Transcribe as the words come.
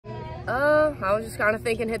I was just kind of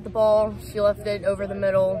thinking hit the ball. She left it over the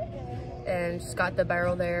middle and just got the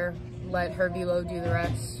barrel there. Let her velo do the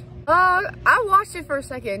rest. I watched it for a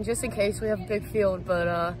second just in case we have a big field,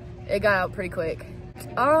 but it got out pretty quick.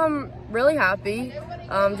 Really happy.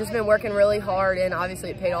 Just been working really hard, and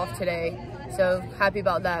obviously it paid off today. So happy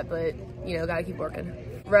about that, but you know, gotta keep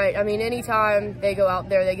working. Right, I mean, anytime they go out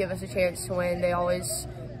there, they give us a chance to win. They always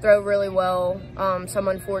throw really well. Some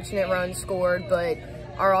unfortunate runs scored, but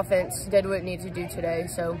our offense did what it needed to do today.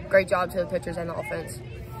 So great job to the pitchers and the offense.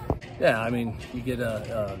 Yeah, I mean, you get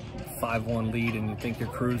a 5-1 lead and you think you're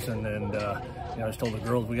cruising, and you know, I just told the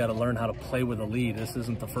girls we got to learn how to play with a lead. This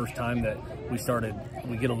isn't the first time that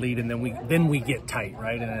we get a lead and then we get tight,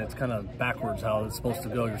 right? And it's kind of backwards how it's supposed to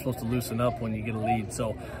go. You're supposed to loosen up when you get a lead.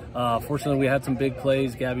 So fortunately, we had some big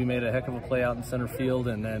plays. Gabby made a heck of a play out in center field,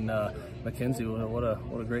 and then Mckenzie, what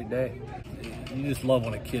a great day. You just love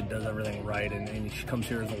when a kid does everything right, and she comes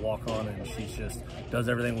here as a walk-on, and she just does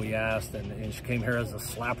everything we asked, and she came here as a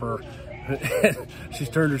slapper. She's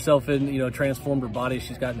turned herself in, you know, transformed her body.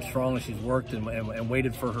 She's gotten strong, and she's worked and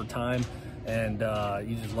waited for her time. And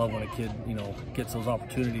you just love when a kid, you know, gets those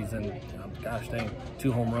opportunities. And gosh dang,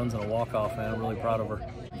 2 home runs and a walk-off, man. I'm really proud of her.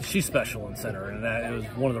 She's special in center, and that it was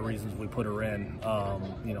one of the reasons we put her in.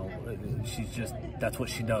 You know, she's just, that's what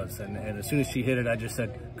she does. And as soon as she hit it, I just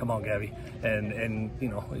said, come on, Gabby. And you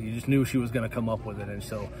know, you just knew she was going to come up with it. And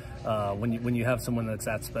so when you have someone that's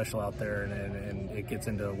that special out there, and it gets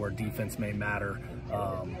into where defense may matter,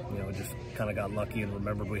 you know, just kind of got lucky and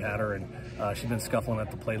remembered we had her. And she's been scuffling at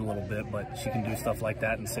the plate a little bit, but she can do stuff like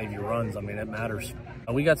that and save you runs. I mean, it matters.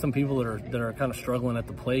 We got some people that are kind of struggling at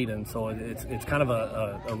the plate, and so it's kind of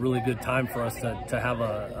a really good time for us to have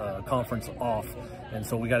a conference off. And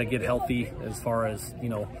so we got to get healthy as far as, you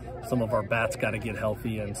know, some of our bats got to get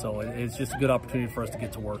healthy, and so it's just a good opportunity for us to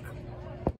get to work.